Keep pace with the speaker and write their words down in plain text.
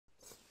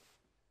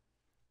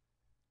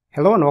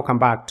Hello and welcome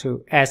back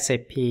to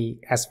SAP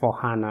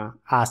S/4HANA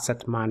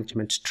Asset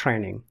Management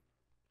Training.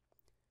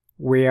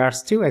 We are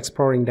still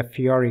exploring the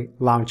Fiori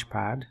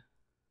Launchpad,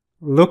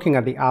 looking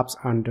at the apps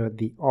under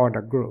the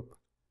Order group.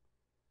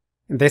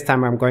 This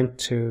time I'm going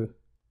to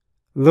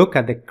look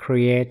at the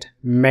Create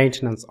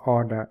Maintenance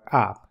Order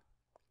app.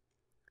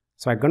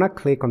 So I'm going to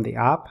click on the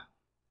app.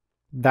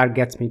 That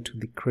gets me to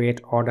the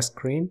Create Order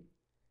screen.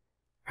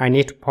 I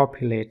need to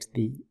populate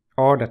the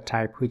order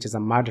type, which is a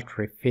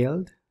mandatory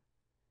field.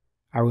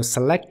 I will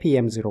select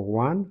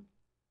PM01.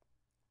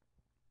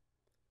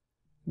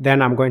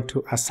 Then I'm going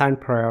to assign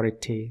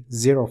priority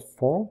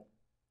 04.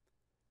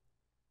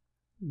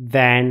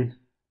 Then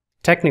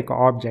technical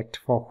object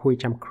for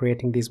which I'm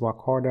creating this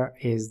work order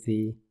is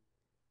the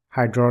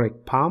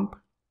hydraulic pump.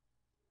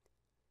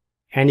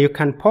 And you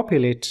can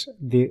populate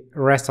the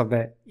rest of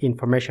the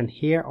information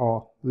here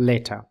or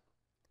later.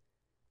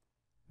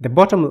 The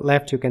bottom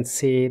left, you can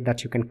see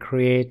that you can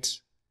create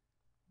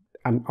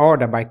an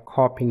order by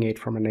copying it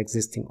from an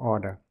existing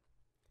order.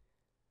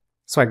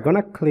 So I'm going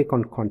to click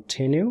on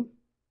Continue.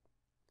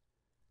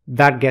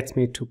 That gets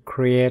me to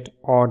Create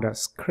Order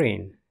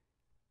screen.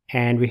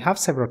 And we have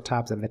several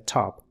tabs at the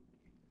top.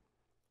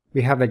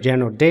 We have the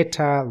general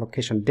data,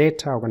 location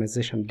data,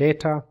 organization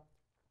data,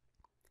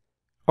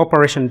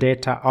 operation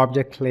data,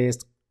 object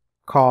list,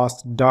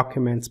 cost,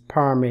 documents,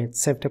 permits,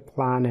 safety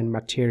plan, and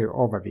material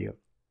overview.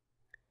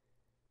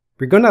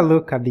 We're going to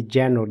look at the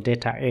general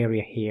data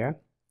area here.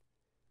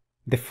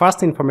 The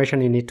first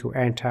information you need to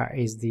enter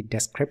is the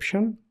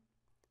description.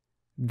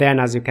 Then,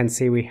 as you can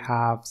see, we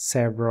have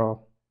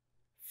several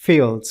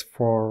fields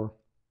for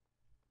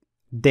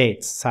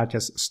dates, such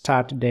as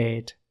start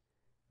date,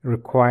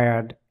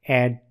 required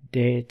add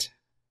date,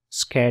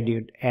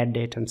 scheduled add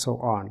date, and so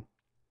on.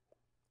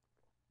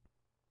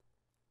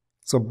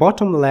 So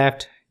bottom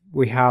left,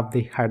 we have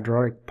the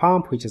hydraulic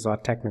pump, which is our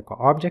technical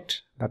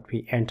object that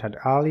we entered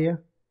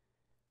earlier.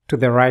 To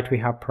the right, we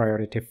have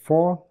priority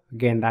 4.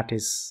 Again, that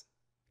is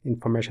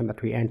information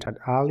that we entered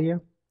earlier.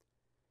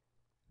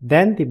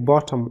 Then the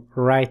bottom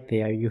right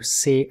there, you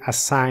see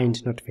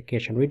assigned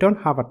notification. We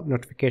don't have a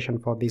notification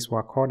for this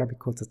work order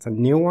because it's a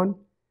new one.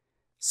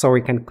 So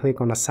we can click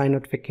on assign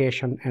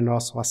notification and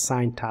also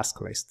assign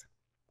task list.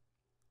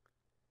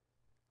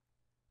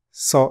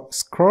 So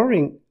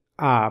scrolling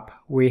up,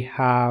 we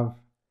have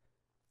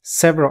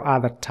several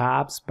other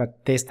tabs,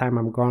 but this time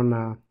I'm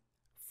gonna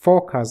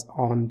focus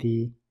on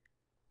the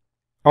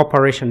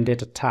operation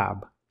data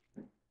tab.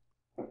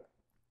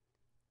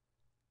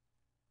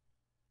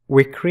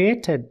 We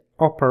created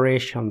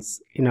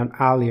operations in an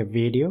earlier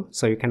video,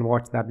 so you can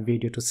watch that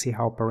video to see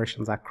how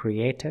operations are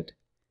created.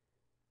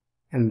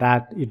 And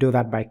that you do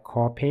that by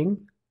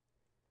copying.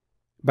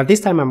 But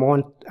this time I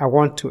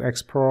want to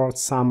explore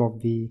some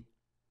of the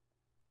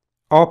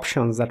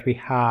options that we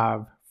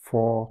have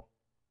for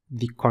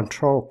the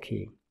control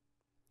key.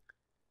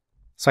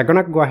 So I'm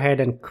gonna go ahead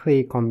and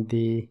click on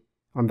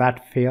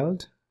that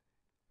field,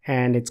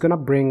 and it's gonna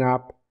bring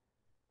up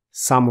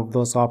some of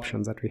those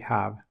options that we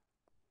have.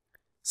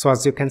 So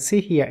as you can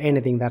see here,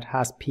 anything that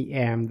has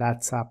PM,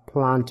 that's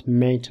plant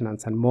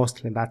maintenance, and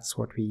mostly that's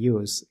what we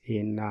use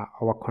in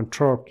our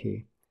control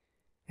key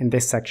in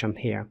this section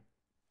here.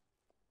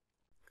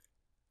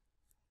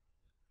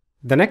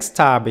 The next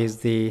tab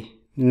is the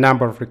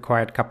number of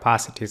required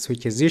capacities,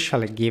 which is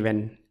usually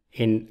given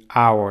in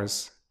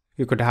hours.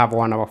 You could have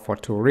 1 hour for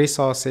 2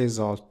 resources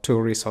or 2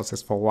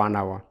 resources for 1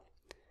 hour.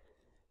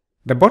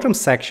 The bottom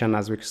section,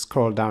 as we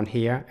scroll down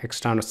here,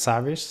 external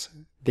service,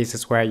 this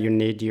is where you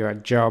need your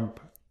job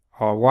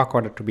or work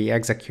order to be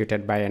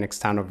executed by an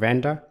external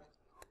vendor,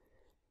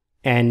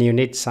 and you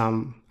need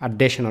some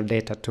additional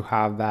data to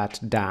have that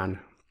done.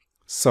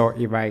 So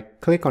if I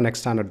click on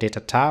external data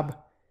tab,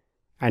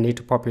 I need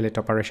to populate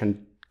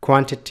operation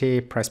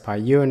quantity, price per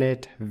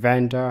unit,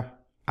 vendor,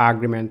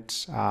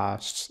 agreement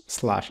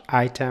 /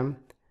 item.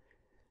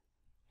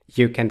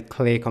 You can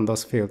click on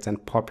those fields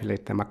and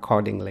populate them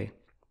accordingly.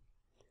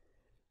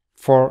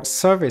 For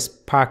service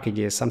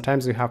packages,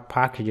 sometimes we have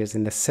packages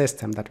in the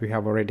system that we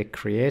have already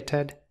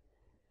created.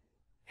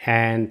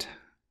 And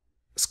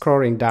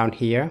scrolling down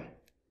here,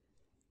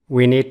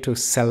 we need to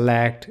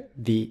select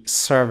the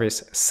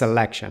service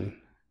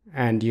selection,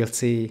 and you'll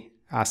see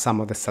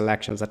some of the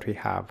selections that we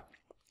have.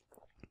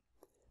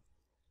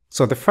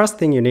 So the first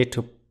thing you need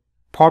to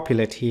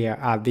populate here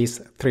are these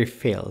 3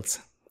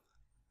 fields: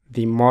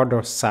 the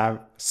model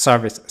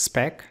service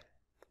spec,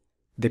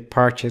 the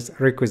purchase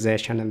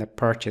requisition, and the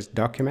purchase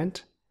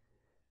document.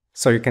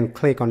 So you can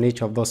click on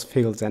each of those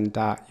fields and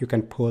you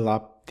can pull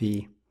up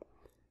the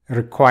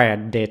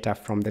required data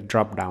from the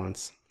drop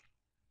downs.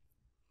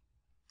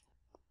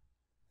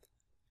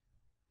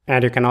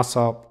 And you can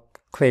also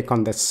click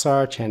on the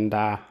search, and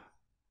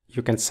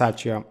you can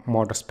search your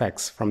model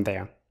specs from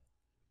there.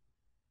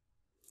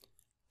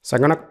 So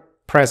I'm going to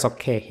press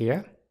OK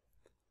here,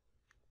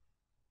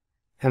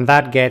 and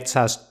that gets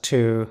us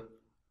to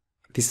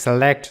the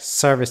select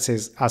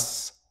services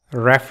as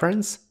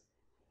reference.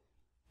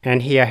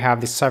 And here I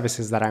have the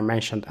services that I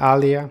mentioned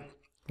earlier.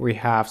 We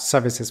have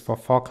services for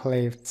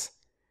forklifts,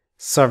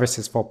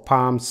 services for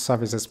pumps,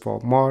 services for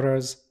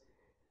motors.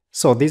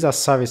 So these are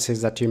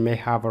services that you may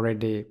have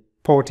already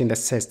put in the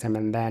system,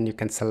 and then you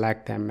can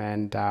select them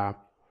and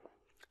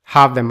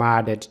have them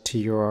added to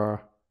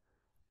your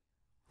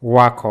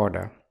work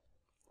order.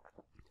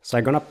 So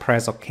I'm going to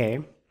press OK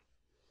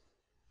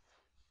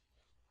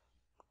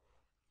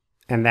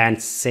and then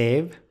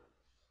save.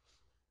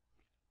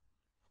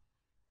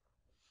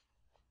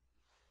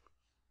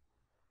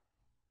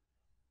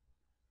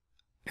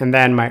 And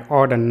then my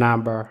order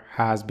number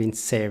has been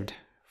saved,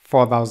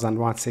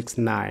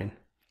 4169.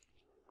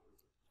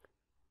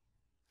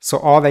 So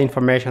all the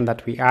information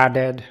that we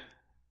added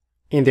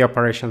in the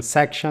operations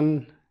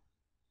section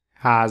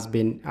has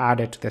been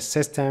added to the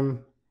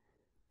system.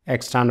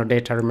 External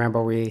data,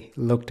 remember we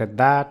looked at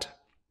that.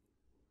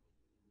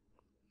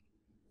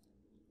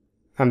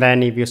 And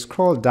then if you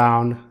scroll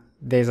down,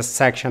 there's a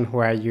section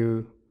where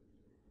you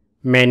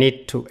may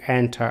need to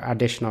enter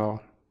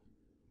additional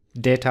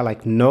data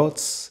like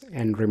notes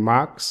and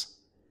remarks.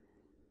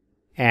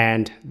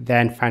 And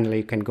then finally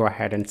you can go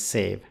ahead and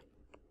save.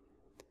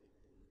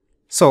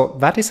 So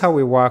that is how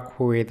we work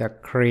with a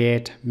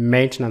create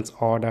maintenance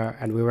order,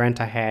 and we went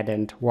ahead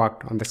and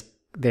worked on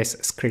this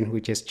screen,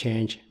 which is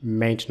change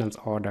maintenance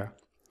order.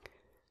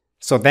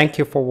 So thank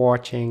you for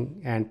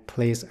watching, and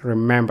please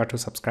remember to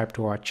subscribe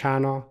to our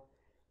channel,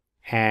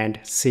 and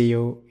see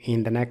you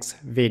in the next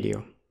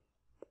video.